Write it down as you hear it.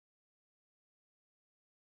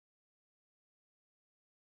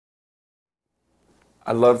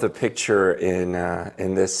I love the picture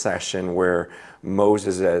in this session where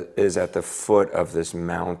Moses is at the foot of this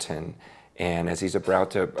mountain, and as he's about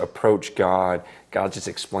to approach God, God's just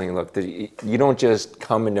explaining, look, you don't just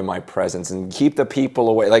come into my presence and keep the people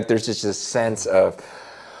away. Like there's just this sense of,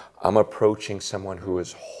 I'm approaching someone who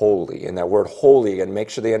is holy. And that word holy, and make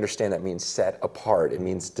sure they understand, that means set apart. It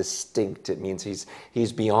means distinct. It means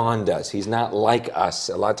he's beyond us. He's not like us.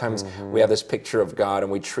 A lot of times we have this picture of God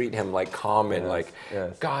and we treat him like common,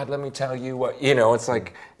 God, let me tell you what, it's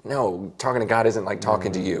like, no, talking to God isn't like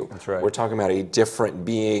talking to you. That's right. We're talking about a different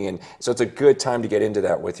being. And so it's a good time to get into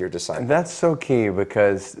that with your disciples. And that's so key,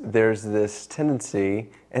 because there's this tendency,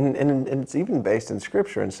 and it's even based in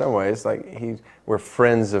Scripture in some ways, like we're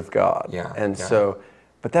friends of God. Yeah. So,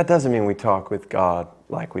 but that doesn't mean we talk with God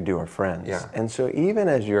like we do our friends. Yeah. And so even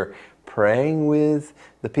as you're praying with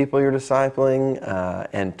the people you're discipling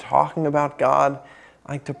and talking about God,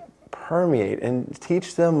 like to permeate and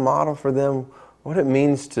teach them, model for them what it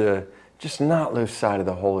means to just not lose sight of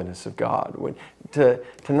the holiness of God. To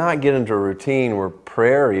not get into a routine where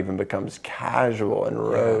prayer even becomes casual and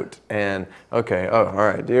rote and, okay, oh, all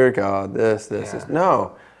right, dear God, this.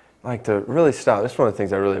 No, like to really stop. That's one of the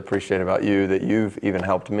things I really appreciate about you, that you've even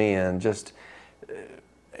helped me in. Just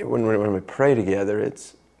when we pray together,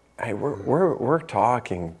 it's, hey, we're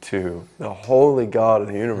talking to the holy God of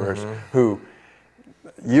the universe who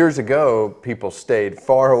years ago people stayed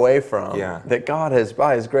far away from, that God has,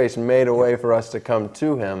 by His grace, made a way for us to come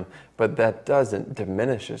to Him, but that doesn't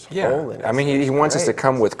diminish His holiness. I mean, He wants us to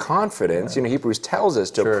come with confidence. Hebrews tells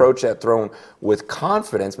us to approach that throne with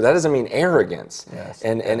confidence, but that doesn't mean arrogance.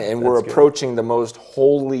 And we're approaching the most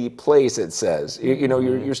holy place, it says.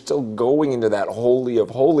 You're still going into that holy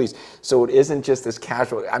of holies, so it isn't just this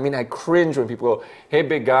casual. I mean, I cringe when people go, hey,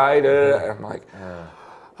 big guy, I'm like,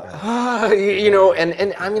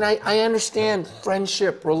 and I mean, I understand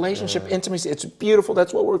friendship, relationship, intimacy. It's beautiful.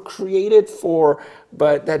 That's what we're created for.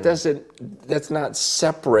 But that's not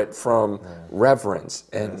separate from reverence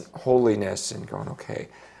and holiness and going, okay,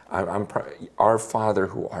 our Father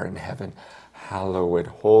who art in heaven, hallowed,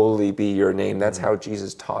 holy be your name. That's how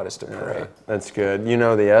Jesus taught us to pray. That's good.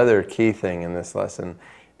 The other key thing in this lesson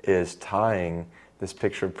is tying this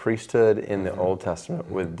picture of priesthood in the Old Testament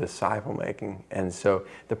with disciple making. And so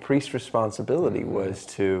the priest's responsibility was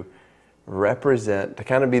to represent, to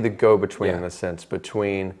kind of be the go-between in a sense,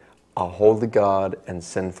 between a holy God and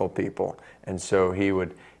sinful people. And so he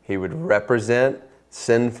would represent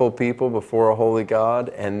sinful people before a holy God,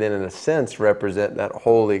 and then in a sense represent that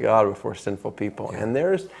holy God before sinful people. And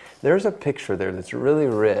there's a picture there that's really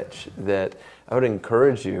rich that I would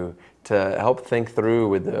encourage you to help think through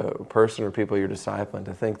with the person or people you're discipling,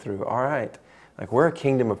 to think through, all right, like we're a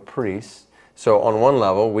kingdom of priests. So on one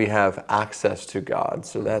level, we have access to God.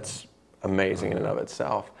 So that's amazing in and of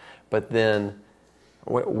itself. But then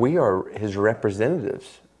we are His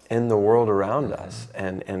representatives in the world around us.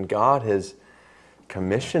 And God has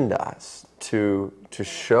commissioned us to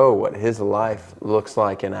show what His life looks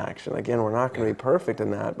like in action. Again, we're not going to be perfect in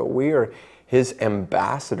that, but we are His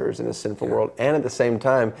ambassadors in a sinful world. And at the same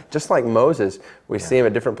time, just like Moses, we see him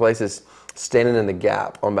at different places standing in the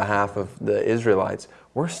gap on behalf of the Israelites.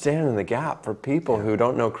 We're standing in the gap for people who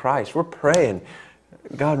don't know Christ. We're praying,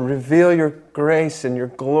 God, reveal your grace and your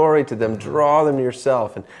glory to them. Draw them to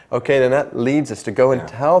yourself. And okay, then that leads us to go and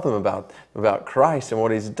tell them about Christ and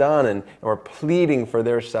what He's done, and we're pleading for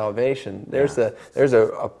their salvation. There's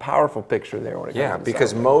a powerful picture there when it comes to because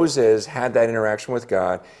salvation. Moses had that interaction with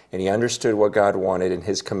God, and he understood what God wanted in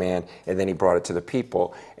His command, and then he brought it to the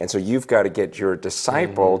people. And so you've got to get your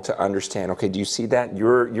disciple to understand, okay, do you see that?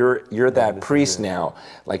 You're that priest now.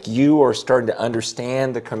 Like, you are starting to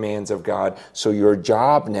understand the commands of God, so your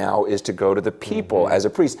job now is to go to the people as a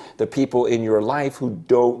priest, the people in your life who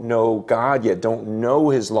don't know God yet, don't know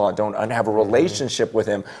His law, don't have a relationship with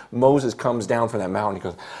Him. Moses comes down from that mountain. He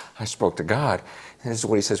goes, I spoke to God. This is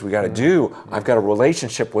what He says we got to do. I've got a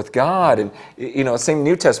relationship with God. And, same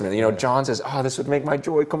New Testament, John says, this would make my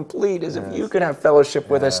joy complete, as if you could have fellowship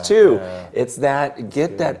with us too. It's that,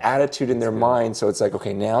 get that attitude in their mind. So it's like,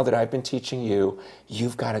 okay, now that I've been teaching you,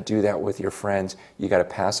 you've got to do that with your friends. You got to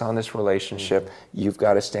pass on this relationship. You've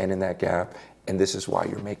got to stand in that gap. And this is why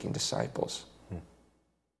you're making disciples.